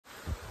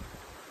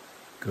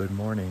Good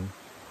morning.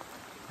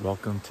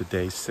 Welcome to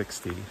day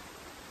 60.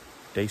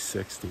 Day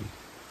 60,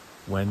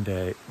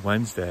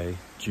 Wednesday,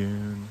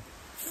 June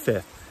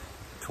 5th,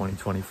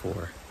 2024.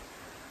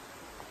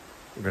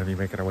 We're going to be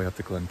making our way up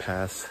to Glen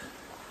Pass.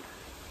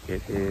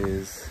 It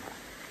is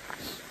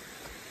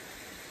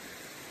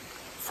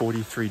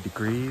 43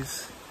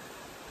 degrees.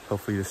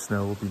 Hopefully the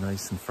snow will be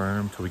nice and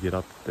firm till we get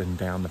up and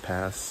down the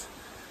pass.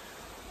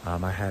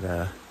 I had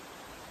a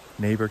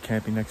neighbor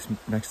camping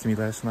next to me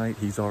last night.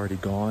 He's already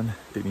gone.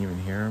 Didn't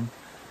even hear him.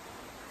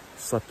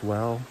 Slept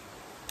well.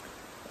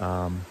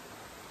 For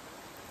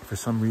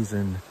some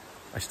reason,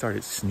 I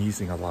started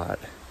sneezing a lot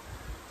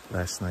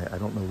last night. I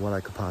don't know what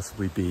I could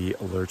possibly be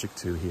allergic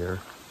to here.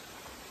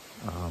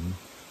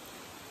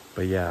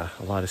 But yeah,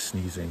 a lot of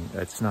sneezing.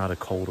 It's not a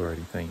cold or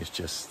anything. It's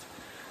just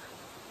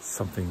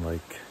something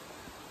like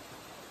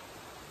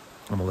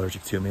I'm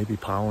allergic to. Maybe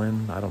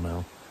pollen. I don't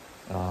know.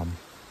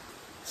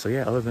 So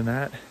yeah, other than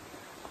that,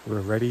 we're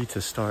ready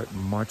to start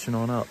marching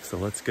on up. So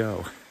let's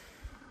go.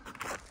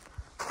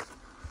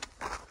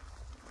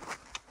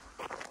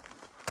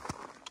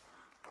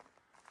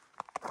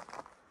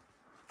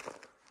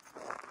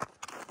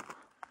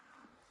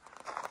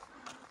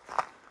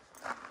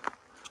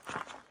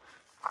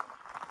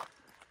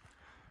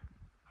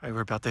 All right,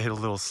 we're about to hit a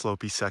little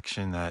slopey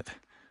section that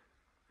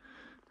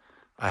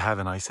I have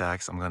an ice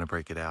axe. I'm going to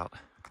break it out.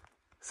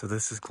 So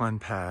this is Glen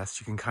Pass.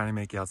 You can kind of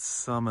make out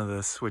some of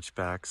the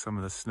switchbacks, some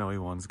of the snowy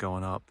ones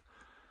going up.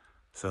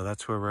 So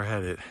that's where we're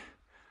headed.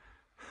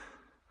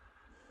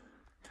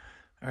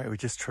 All right, we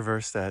just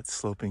traversed that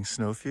sloping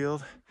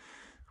snowfield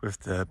with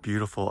the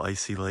beautiful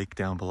icy lake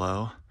down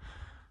below.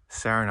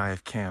 Sarah and I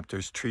have camped.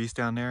 There's trees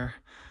down there.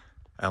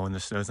 And when the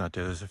snow's not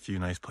there, there's a few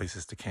nice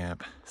places to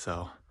camp.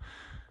 So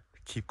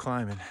keep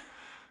climbing.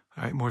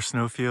 All right, more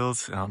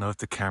snowfields. I don't know if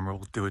the camera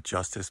will do it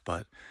justice,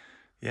 but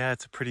yeah,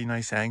 it's a pretty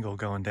nice angle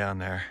going down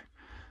there.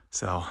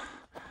 So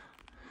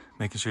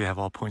making sure you have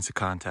all points of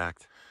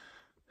contact.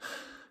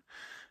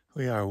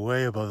 We are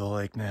way above the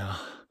lake now.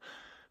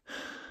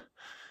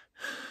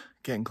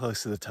 Getting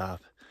close to the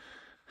top.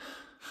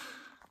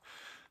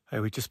 All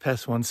right, we just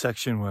passed one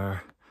section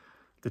where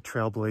the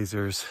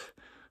trailblazers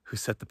who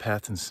set the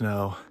path in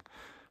snow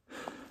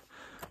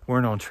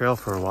weren't on trail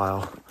for a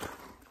while,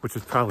 which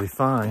was probably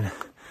fine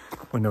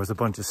when there was a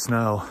bunch of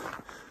snow,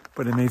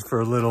 but it made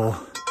for a little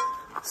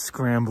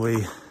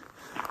scrambly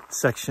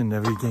section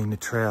to regain the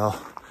trail.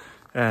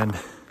 And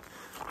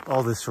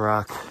all this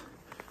rock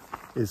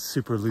is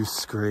super loose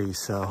scree,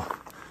 so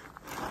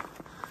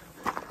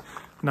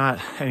not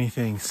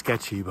anything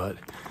sketchy, but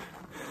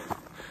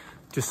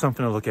just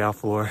something to look out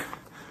for.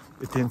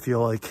 It didn't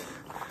feel like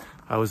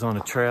I was on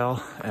a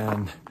trail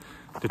and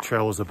the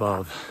trail was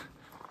above.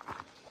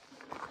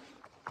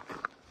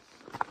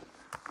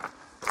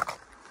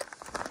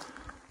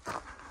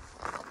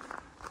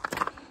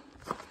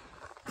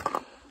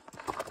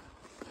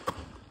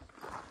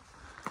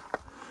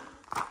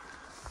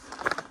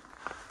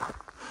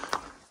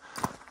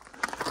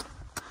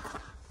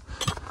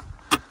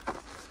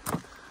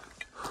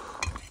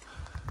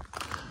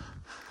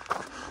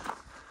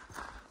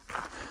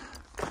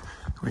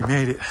 We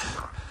made it.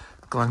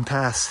 Glen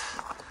Pass.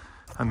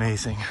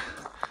 Amazing.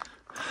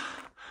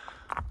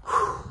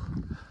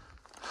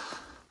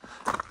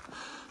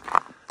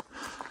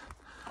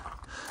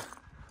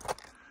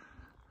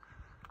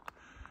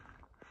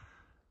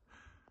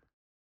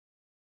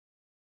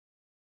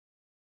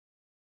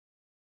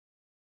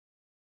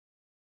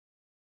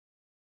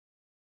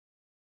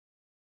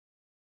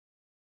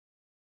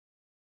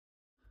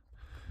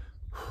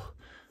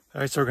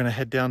 All right, so we're gonna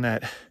head down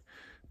that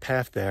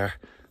path there.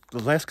 The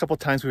last couple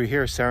times we were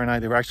here, Sarah and I,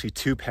 there were actually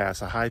two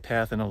paths, a high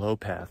path and a low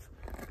path.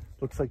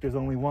 Looks like there's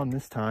only one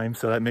this time,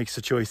 so that makes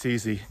the choice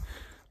easy.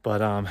 But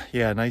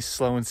yeah, nice,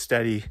 slow and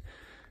steady,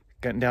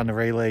 getting down to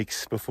Ray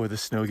Lakes before the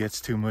snow gets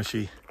too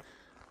mushy.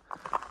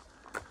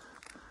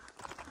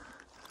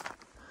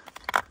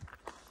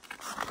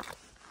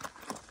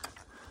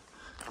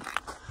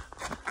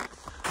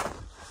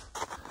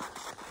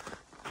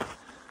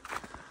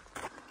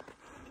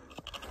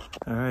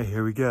 All right,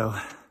 here we go.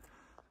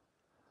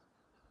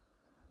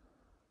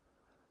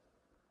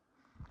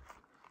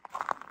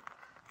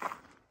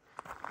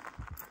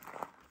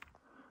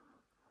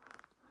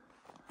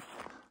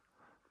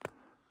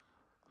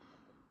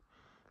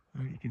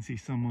 You can see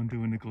someone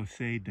doing the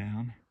glissade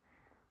down.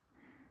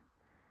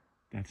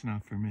 That's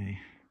not for me.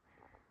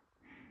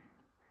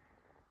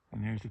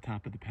 And there's the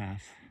top of the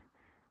pass.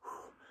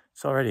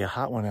 It's already a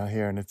hot one out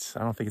here, and I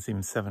don't think it's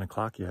even 7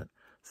 o'clock yet.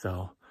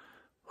 So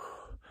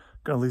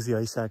gonna lose the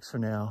ice axe for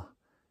now,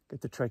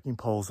 get the trekking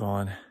poles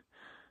on,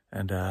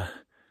 and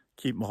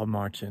keep on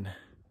marching.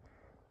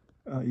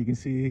 You can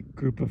see a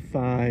group of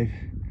 5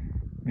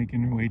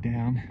 making their way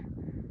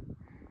down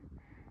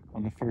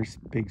on the first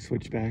big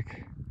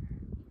switchback.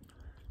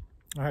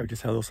 All right, we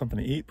just had a little something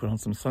to eat, put on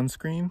some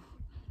sunscreen,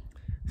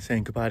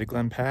 saying goodbye to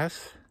Glen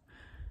Pass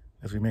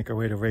as we make our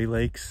way to Ray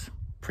Lakes,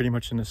 pretty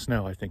much in the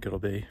snow, I think it'll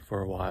be for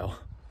a while.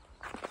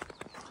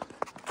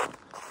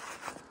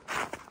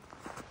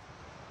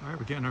 All right,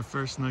 we're getting our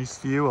first nice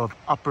view of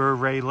Upper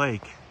Ray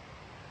Lake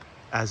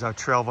as our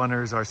trail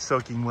runners are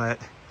soaking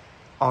wet,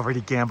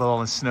 already gambled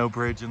on a snow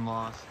bridge and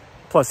lost.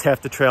 Plus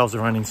half the trails are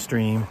running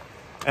stream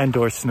and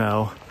or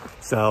snow.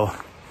 So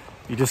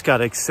you just got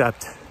to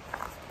accept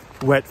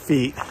wet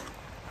feet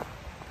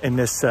in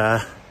this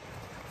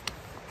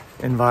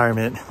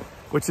environment,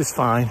 which is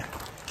fine.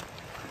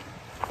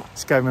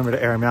 Just got to remember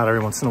to air them out every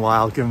once in a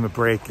while, give them a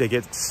break. They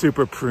get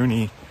super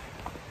pruny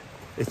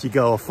if you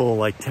go a full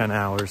like 10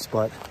 hours,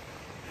 but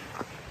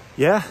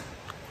yeah,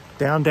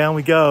 down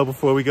we go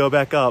before we go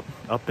back up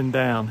and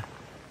down.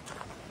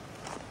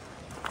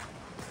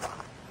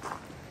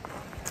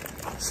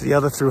 So the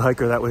other through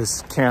hiker that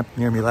was camped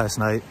near me last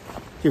night,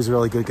 he was a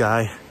really good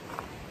guy.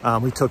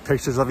 We took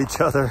pictures of each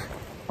other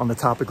on the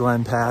top of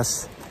Glen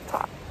Pass,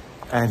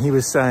 and he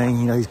was saying,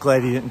 you know, he's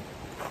glad he didn't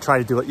try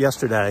to do it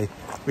yesterday.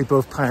 We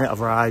both kind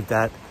of arrived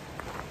at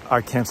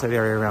our campsite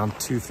area around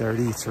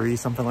 2:33,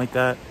 something like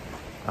that.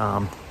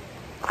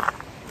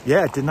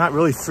 Yeah, it did not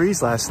really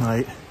freeze last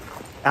night.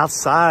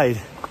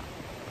 Outside,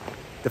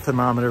 the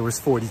thermometer was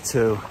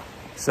 42.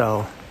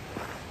 So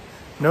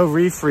no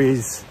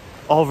refreeze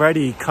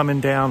already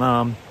coming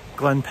down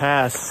Glen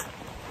Pass.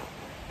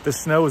 The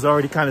snow was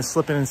already kind of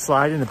slipping and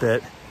sliding a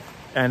bit,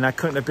 and that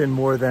couldn't have been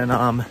more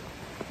than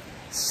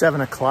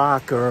 7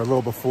 o'clock or a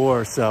little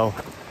before. So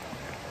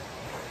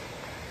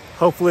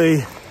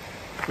hopefully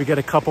we get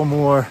a couple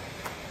more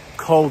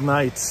cold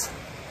nights,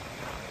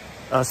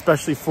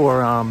 especially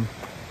for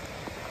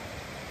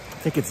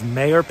I think it's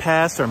Mayor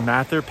Pass or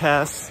Mather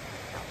Pass.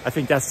 I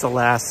think that's the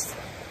last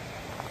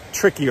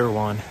trickier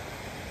one.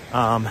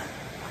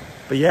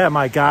 But yeah,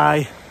 my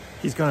guy,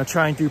 he's gonna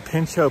try and do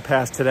Pinchot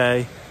Pass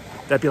today.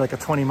 That'd be like a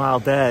 20-mile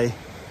day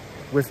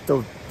with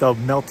the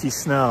melty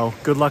snow.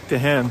 Good luck to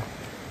him.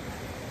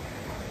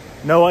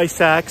 No ice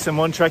axe and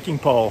one trekking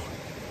pole.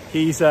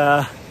 He's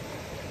doing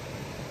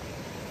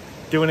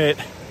it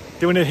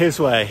his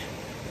way.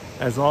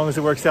 As long as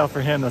it works out for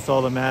him, that's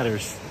all that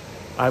matters.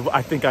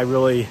 I think I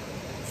really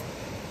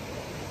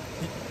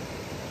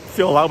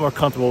feel a lot more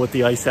comfortable with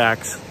the ice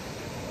axe,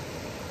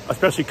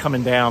 especially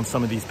coming down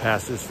some of these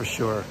passes for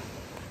sure.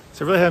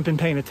 So I really haven't been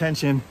paying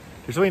attention.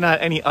 There's really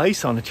not any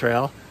ice on the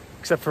trail,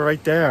 except for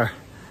right there.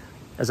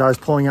 As I was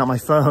pulling out my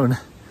phone,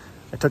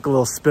 I took a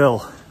little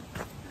spill.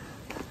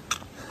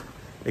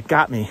 It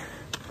got me.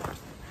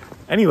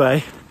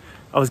 Anyway,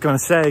 I was gonna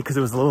say, because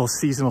it was a little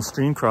seasonal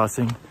stream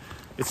crossing,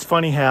 it's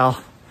funny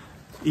how,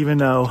 even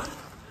though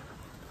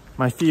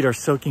my feet are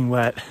soaking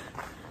wet,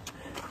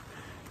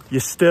 you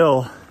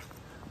still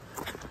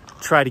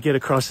try to get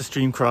across the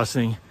stream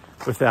crossing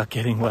without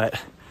getting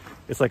wet.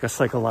 It's like a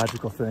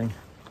psychological thing.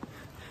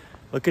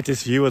 Look at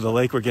this view of the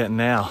lake we're getting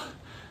now.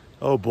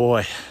 Oh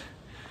boy,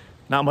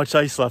 not much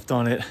ice left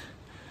on it.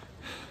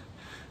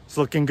 It's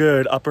looking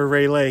good, Upper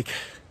Ray Lake.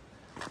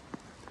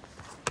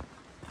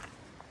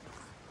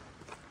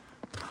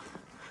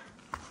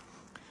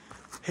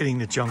 Hitting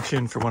the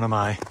junction for one of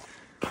my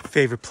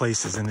favorite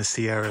places in the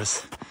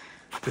Sierras,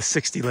 the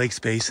 60 Lakes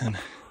Basin.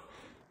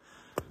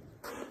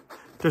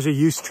 There's a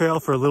use trail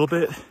for a little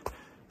bit,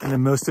 and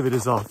then most of it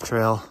is off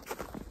trail.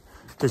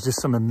 There's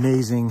just some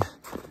amazing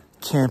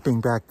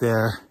camping back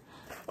there,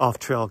 off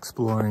trail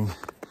exploring,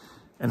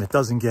 and it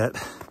doesn't get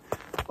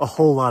a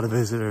whole lot of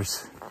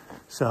visitors.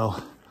 So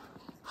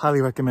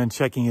highly recommend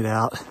checking it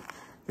out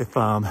if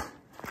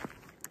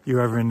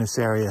you're ever in this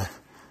area.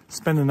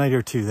 Spend a night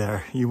or two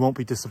there. You won't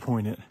be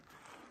disappointed.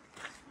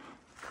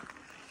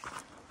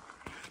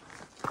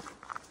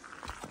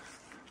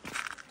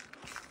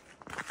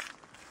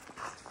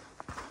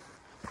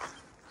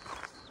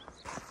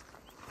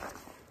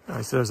 All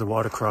right, so there's a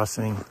water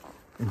crossing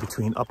in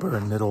between Upper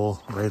and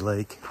Middle Ray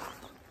Lake.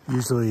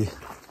 Usually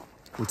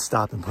would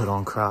stop and put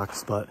on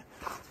Crocs, but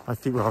my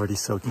feet were already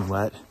soaking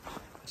wet.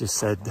 I just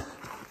said,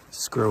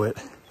 screw it,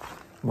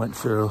 went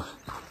through.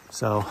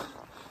 So,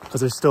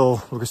 because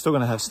we're still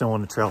gonna have snow on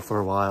the trail for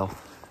a while.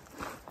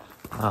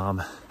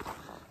 And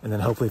then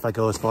hopefully if I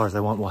go as far as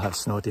I want, we'll have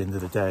snow at the end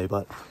of the day,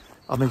 but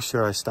I'll make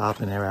sure I stop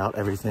and air out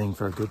everything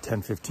for a good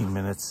 10-15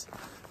 minutes.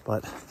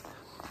 But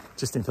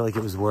just didn't feel like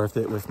it was worth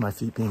it with my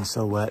feet being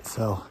so wet.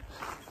 So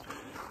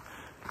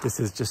this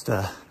is just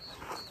a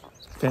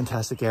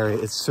fantastic area.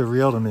 It's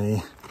surreal to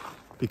me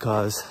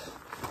because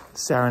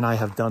Sarah and I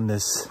have done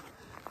this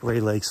Ray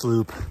Lakes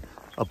loop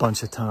a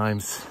bunch of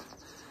times,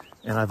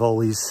 and I've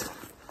always,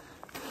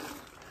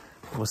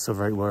 what's the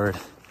right word,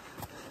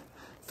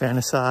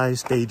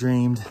 fantasized,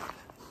 daydreamed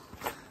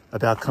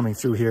about coming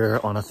through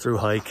here on a through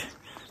hike,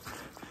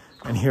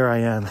 and here I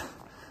am.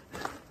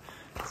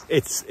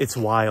 It's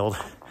wild.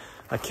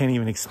 I can't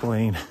even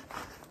explain.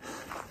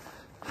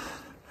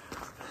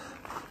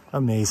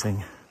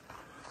 Amazing.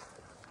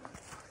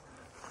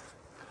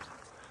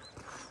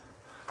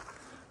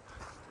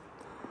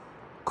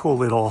 Cool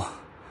little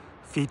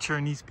feature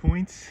in these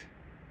points.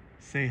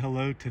 Say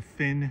hello to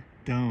Fin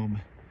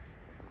Dome.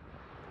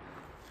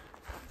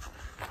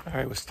 All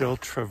right, we're still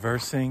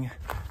traversing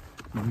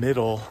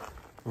Middle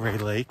Ray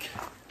Lake.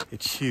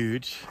 It's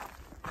huge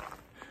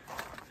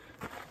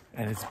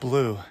and it's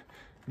blue.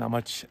 Not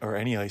much or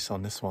any ice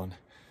on this one.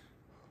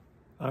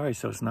 All right,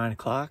 so it's 9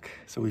 o'clock.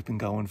 So we've been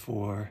going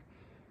for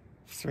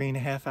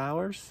 3.5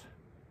 hours,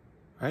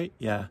 right?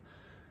 Yeah.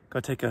 Go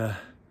take a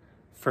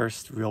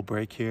first real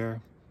break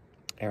here,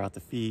 air out the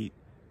feet,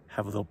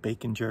 have a little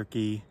bacon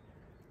jerky.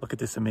 Look at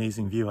this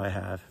amazing view I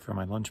have for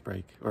my lunch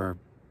break, or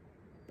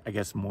I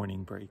guess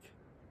morning break.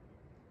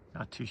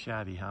 Not too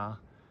shabby, huh?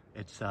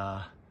 It's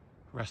a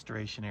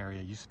restoration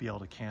area. Used to be able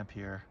to camp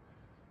here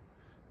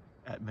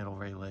at Middle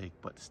Ray Lake,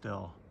 but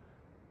still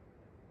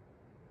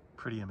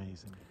pretty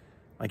amazing.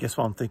 I guess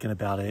while I'm thinking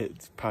about it,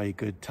 it's probably a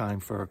good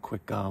time for a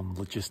quick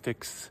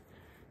logistics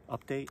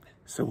update.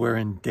 So we're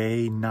in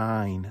day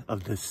 9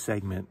 of this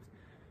segment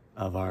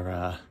of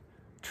our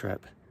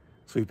trip.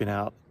 So we've been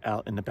out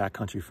in the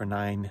backcountry for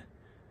 9.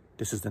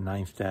 This is the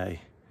 9th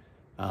day.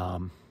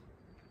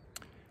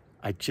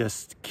 I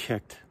just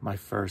kicked my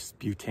first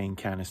butane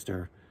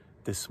canister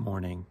this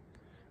morning.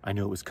 I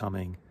knew it was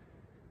coming.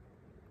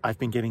 I've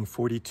been getting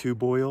 42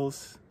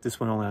 boils. This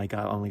one only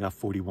got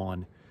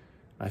 41.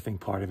 I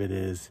think part of it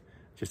is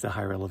just the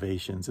higher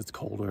elevations, it's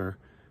colder,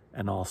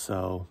 and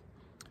also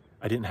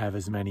I didn't have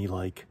as many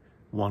like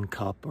 1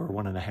 cup or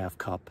 1.5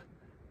 cup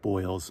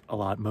boils.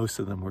 Most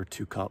of them were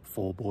 2 cup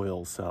full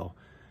boils, so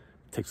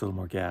it takes a little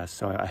more gas.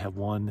 So I have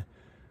 1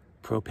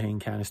 propane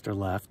canister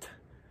left.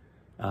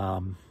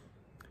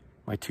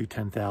 My 2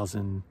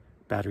 10,000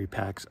 battery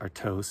packs are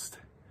toast.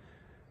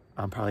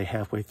 I'm probably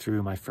halfway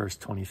through my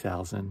first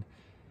 20,000,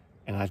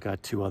 and I've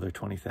got 2 other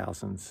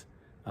 20,000s.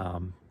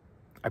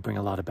 I bring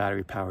a lot of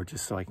battery power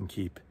just so I can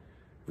keep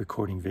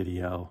recording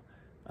video.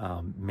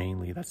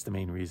 Mainly, that's the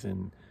main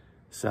reason.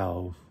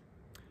 So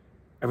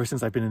ever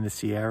since I've been in the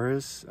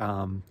Sierras,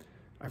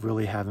 I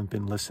really haven't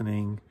been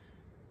listening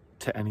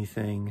to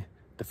anything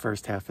the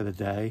first half of the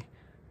day,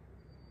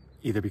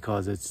 either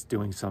because it's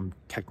doing some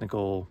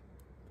technical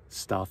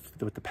stuff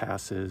with the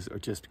passes or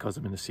just because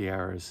I'm in the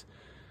Sierras.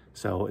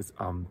 So it's,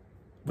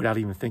 without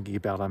even thinking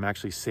about it, I'm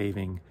actually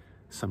saving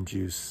some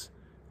juice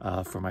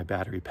for my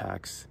battery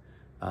packs.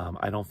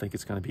 I don't think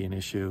it's going to be an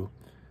issue,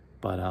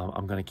 but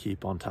I'm going to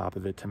keep on top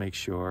of it to make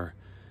sure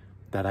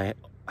that I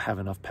have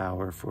enough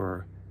power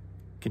for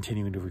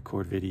continuing to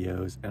record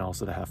videos and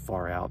also to have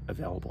far out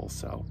available.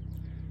 So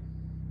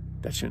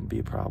that shouldn't be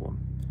a problem.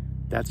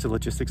 That's the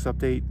logistics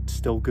update.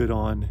 Still good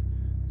on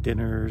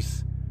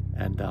dinners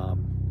and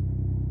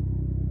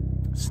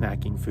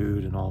snacking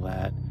food and all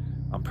that.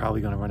 I'm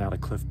probably going to run out of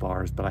Cliff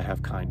bars, but I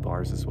have Kind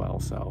bars as well,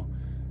 so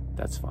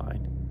that's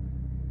fine.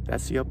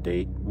 That's the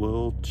update.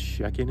 We'll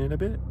check in a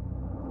bit.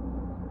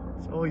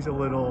 It's always a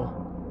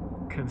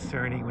little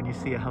concerning when you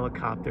see a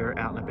helicopter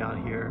out and about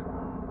here.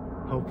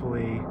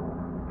 Hopefully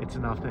it's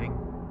nothing.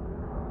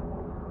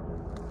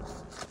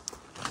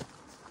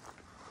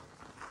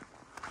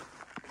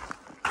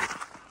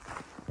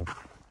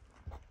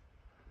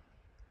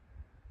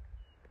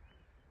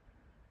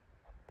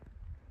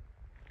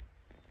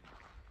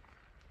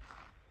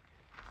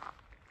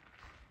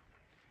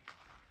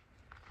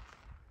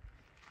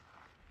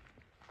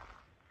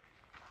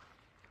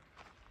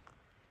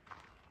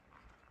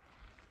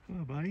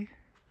 Hello, buddy.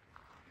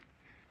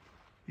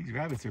 These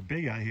rabbits are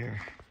big out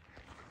here.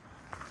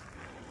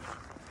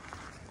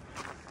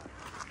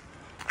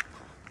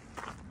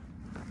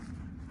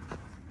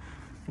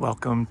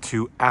 Welcome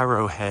to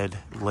Arrowhead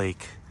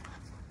Lake.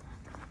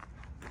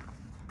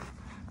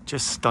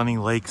 Just stunning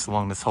lakes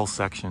along this whole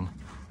section.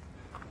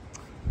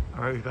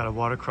 All right, we've got a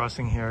water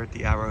crossing here at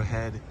the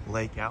Arrowhead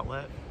Lake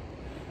outlet.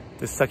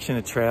 This section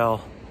of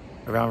trail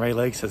around Ray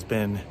Lakes has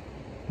been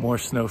more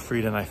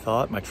snow-free than I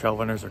thought. My trail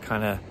runners are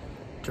kind of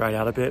dried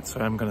out a bit, so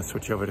I'm going to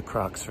switch over to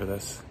Crocs for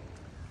this.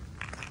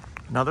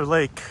 Another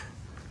lake,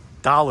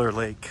 Dollar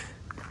Lake.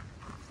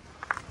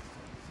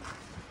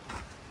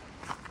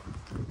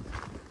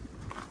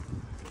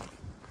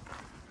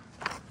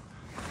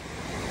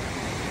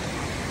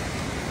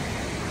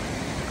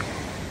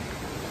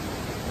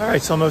 All right,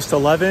 it's almost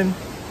 11.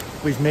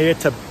 We've made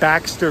it to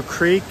Baxter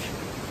Creek.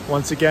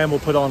 Once again, we'll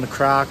put on the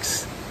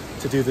Crocs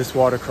to do this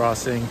water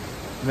crossing.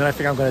 And then I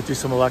think I'm going to do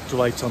some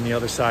electrolytes on the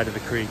other side of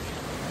the creek.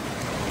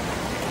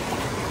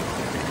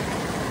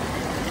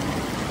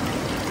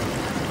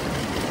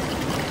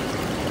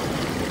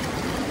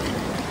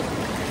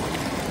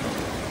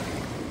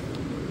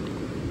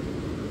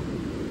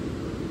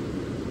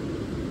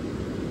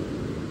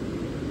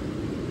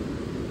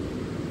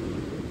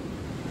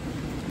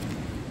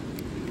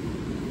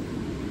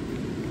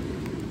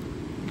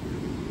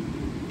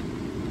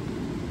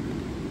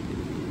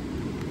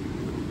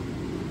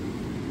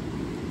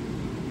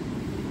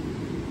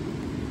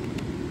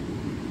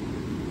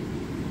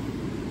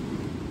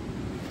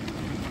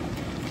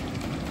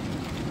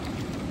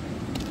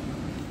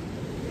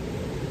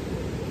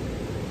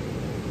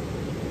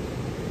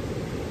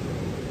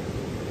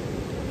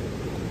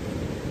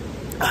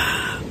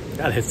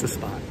 That hits the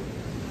spot.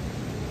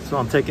 So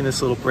I'm taking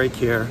this little break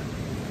here.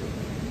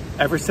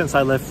 Ever since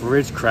I left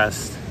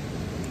Ridgecrest,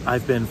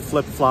 I've been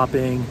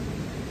flip-flopping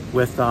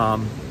with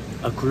a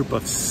group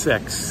of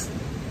 6.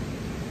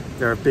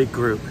 They're a big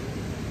group,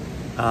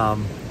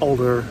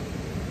 older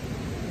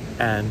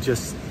and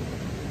just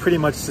pretty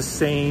much the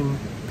same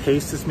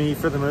pace as me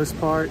for the most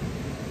part,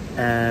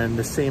 and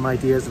the same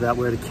ideas about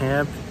where to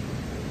camp,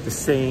 the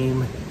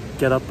same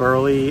get up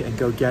early and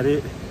go get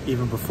it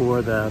even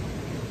before the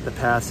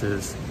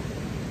passes.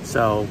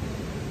 So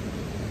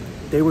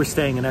they were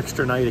staying an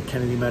extra night at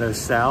Kennedy Meadows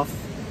South,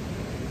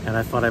 and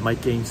I thought I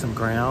might gain some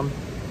ground,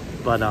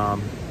 but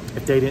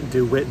if they didn't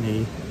do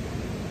Whitney,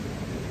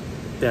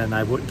 then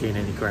I wouldn't gain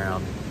any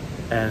ground.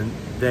 And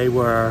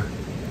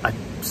I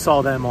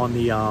saw them on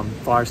the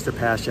Forester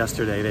Pass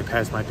yesterday. They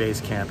passed my base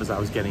camp as I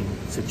was getting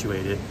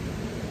situated.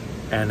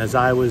 And as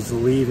I was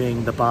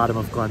leaving the bottom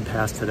of Glen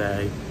Pass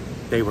today,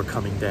 they were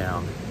coming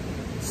down.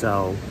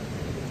 So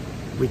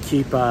we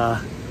keep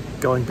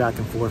going back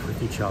and forth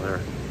with each other,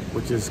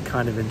 which is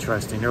kind of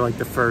interesting. They're like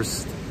the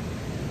first,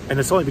 and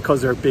it's only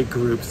because they're a big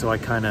group, so I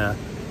kind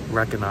of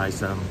recognize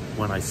them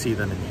when I see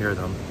them and hear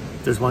them.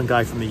 There's one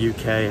guy from the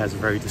UK, has a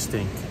very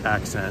distinct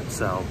accent,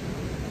 so,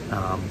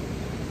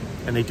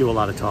 and they do a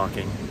lot of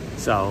talking.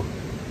 So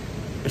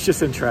it's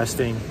just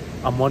interesting.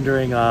 I'm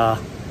wondering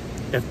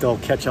if they'll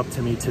catch up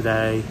to me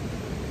today,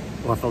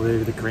 or if I'll be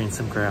able to gain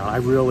some ground. I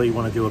really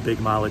want to do a big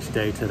mileage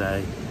day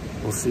today.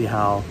 We'll see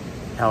how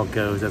it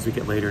goes as we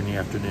get later in the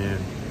afternoon.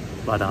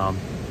 But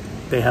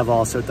they have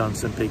also done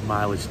some big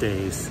mileage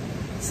days.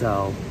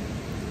 So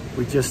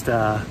we just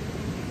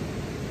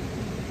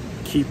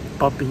keep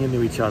bumping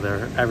into each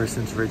other ever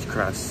since Ridge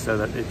Crest, so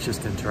that it's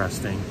just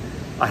interesting.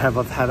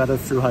 I've had other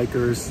through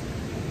hikers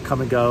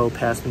come and go,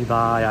 pass me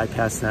by, I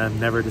pass them,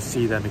 never to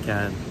see them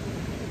again.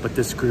 But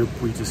this group,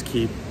 we just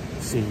keep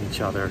seeing each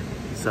other.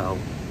 So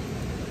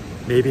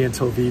maybe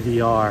until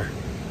VVR,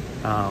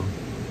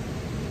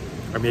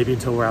 or maybe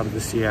until we're out of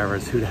the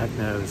Sierras, who the heck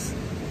knows.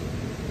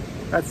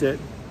 That's it.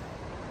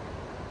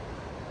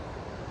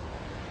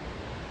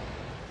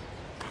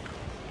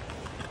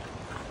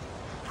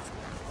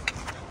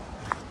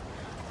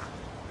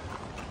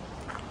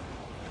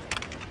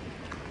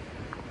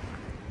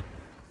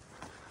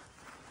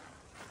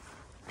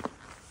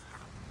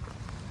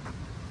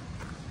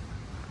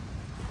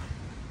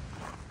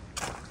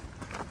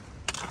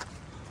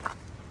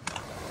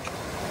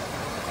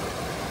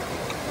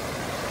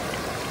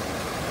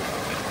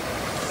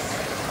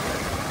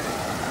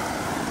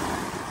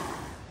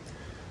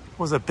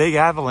 Was a big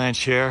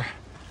avalanche here.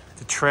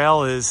 The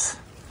trail is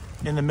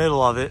in the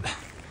middle of it.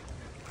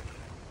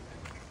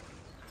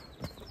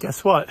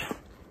 Guess what?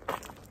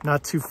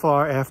 Not too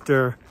far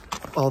after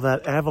all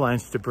that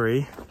avalanche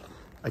debris,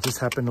 I just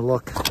happened to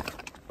look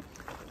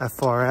that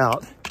far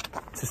out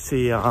to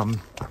see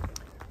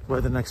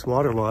where the next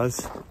water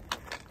was.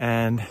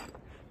 And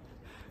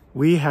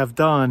we have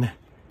done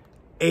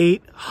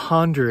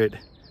 800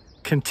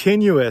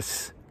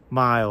 continuous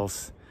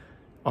miles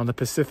on the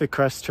Pacific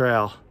Crest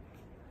Trail.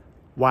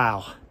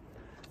 Wow.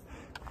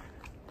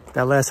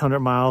 That last 100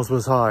 miles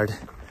was hard.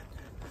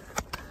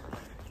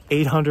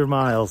 800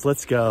 miles,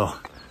 let's go.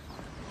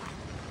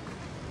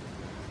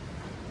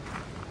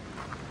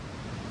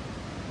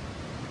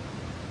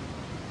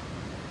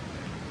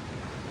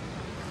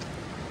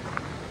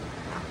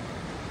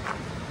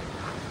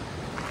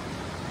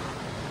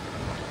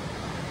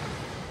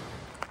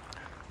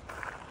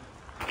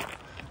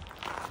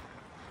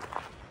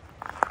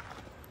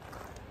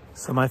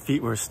 So my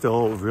feet were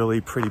still really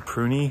pretty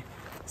pruny.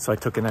 So I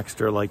took an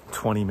extra like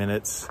 20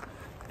 minutes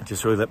and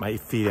just really let my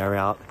feet air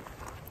out.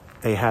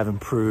 They have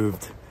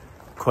improved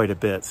quite a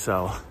bit,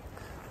 so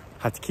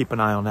I have to keep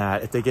an eye on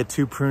that. If they get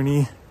too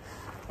pruny,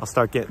 I'll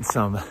start getting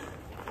some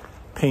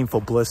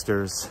painful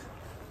blisters.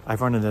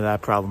 I've run into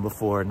that problem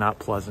before, not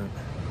pleasant.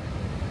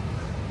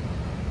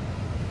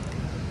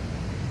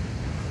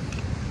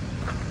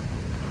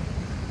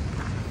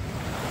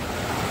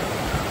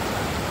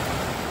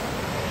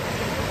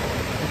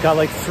 Got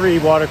like 3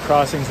 water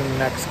crossings in the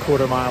next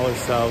quarter mile or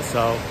so,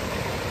 so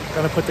I'm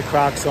gonna put the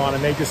Crocs on. I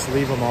may just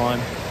leave them on.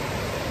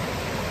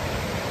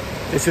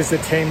 This is the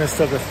tamest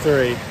of the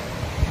 3.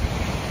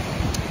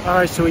 All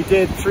right, so we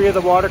did 3 of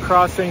the water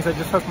crossings. I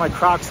just left my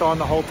Crocs on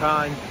the whole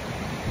time.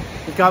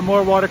 We've got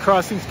more water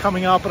crossings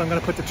coming up, but I'm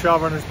gonna put the trail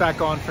runners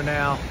back on for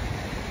now,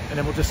 and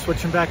then we'll just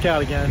switch them back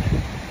out again.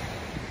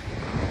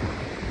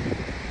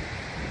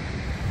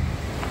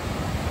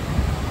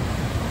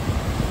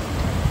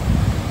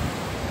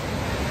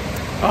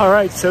 All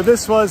right, so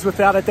this was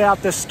without a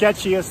doubt the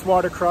sketchiest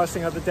water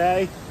crossing of the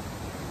day.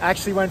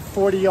 Actually went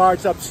 40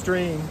 yards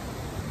upstream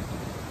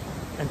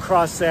and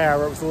crossed there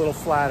where it was a little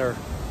flatter.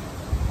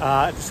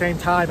 At the same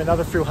time,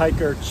 another through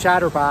hiker,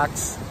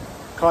 Chatterbox,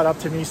 caught up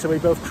to me, so we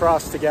both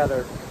crossed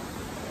together.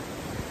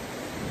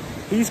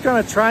 He's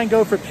gonna try and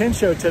go for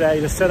Pinchot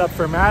today to set up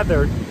for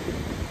Mather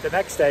the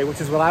next day,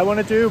 which is what I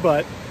wanna do,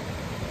 but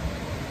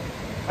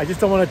I just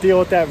don't wanna deal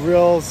with that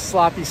real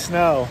sloppy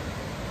snow.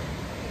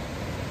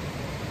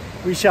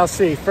 We shall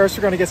see. First,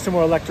 we're gonna get some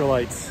more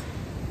electrolytes.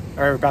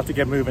 We're about to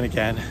get moving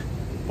again.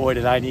 Boy,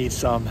 did I need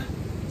some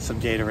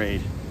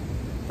Gatorade.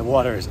 The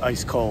water is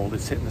ice cold.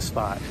 It's hitting the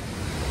spot.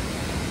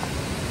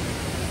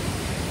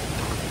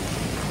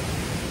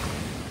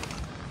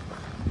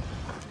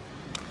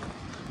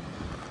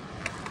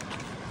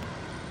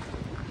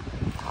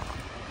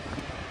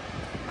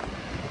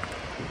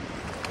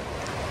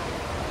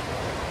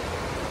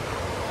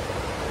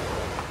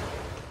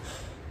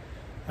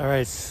 All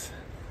right, it's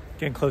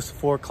getting close to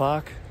 4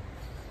 o'clock.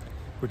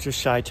 We're just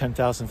shy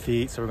 10,000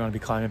 feet, so we're going to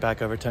be climbing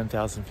back over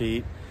 10,000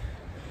 feet.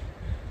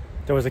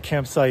 There was a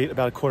campsite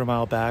about a quarter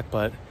mile back,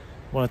 but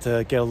wanted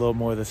to get a little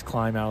more of this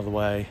climb out of the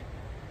way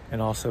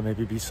and also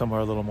maybe be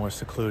somewhere a little more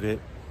secluded.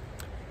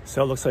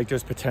 So it looks like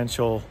there's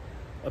potential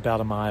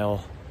about a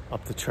mile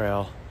up the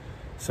trail.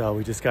 So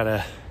we just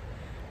gotta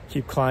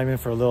keep climbing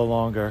for a little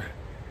longer.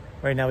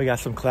 Right now we got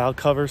some cloud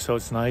cover, so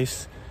it's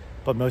nice,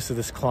 but most of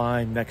this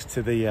climb next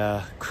to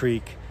the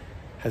creek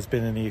has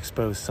been in the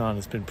exposed sun.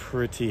 It's been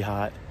pretty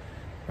hot.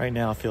 Right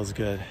now it feels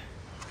good.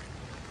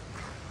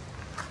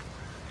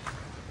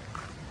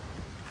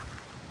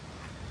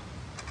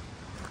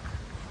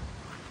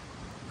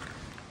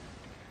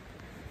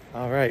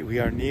 All right, we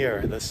are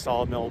near the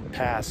Sawmill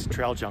Pass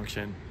trail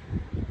junction.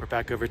 We're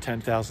back over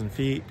 10,000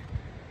 feet.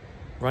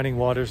 Running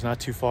water's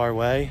not too far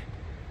away,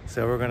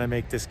 so we're gonna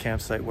make this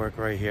campsite work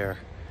right here.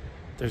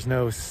 There's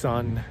no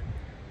sun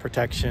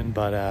protection,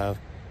 but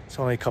it's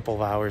only a couple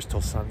of hours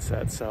till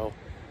sunset, so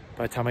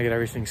by the time I get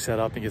everything set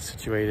up and get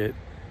situated,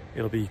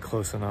 it'll be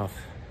close enough.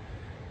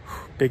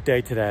 Big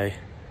day today,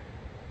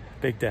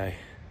 big day.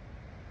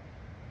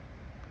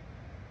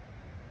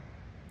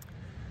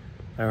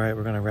 All right,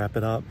 we're gonna wrap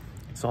it up.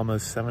 It's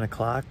almost 7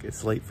 o'clock.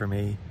 It's late for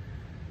me.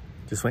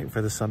 Just waiting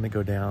for the sun to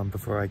go down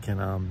before I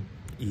can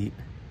eat.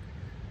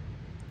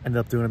 Ended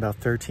up doing about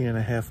 13 and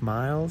a half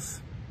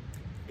miles,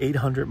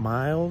 800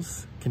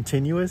 miles,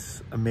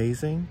 continuous,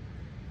 amazing.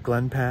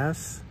 Glen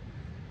Pass,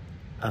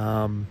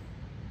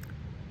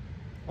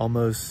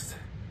 almost,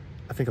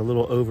 I think a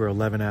little over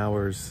 11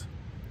 hours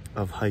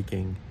of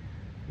hiking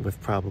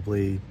with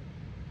probably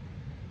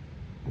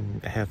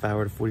a half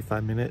hour to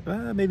 45 minutes,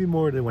 maybe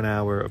more than 1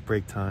 hour of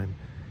break time,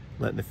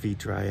 letting the feet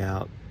dry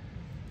out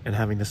and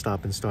having to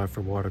stop and start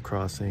for water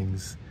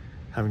crossings,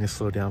 having to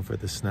slow down for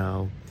the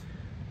snow.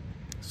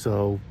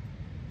 So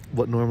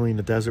what normally in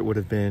the desert would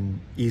have been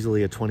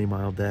easily a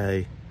 20-mile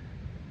day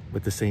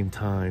with the same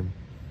time,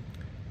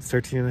 it's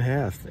 13 and a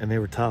half, and they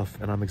were tough,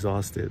 and I'm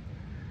exhausted.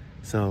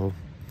 So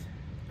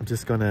I'm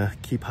just gonna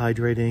keep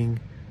hydrating,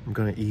 I'm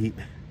gonna eat,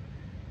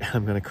 and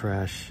I'm gonna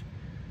crash.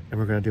 And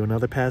we're gonna do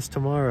another pass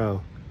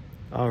tomorrow.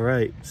 All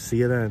right, see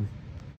you then.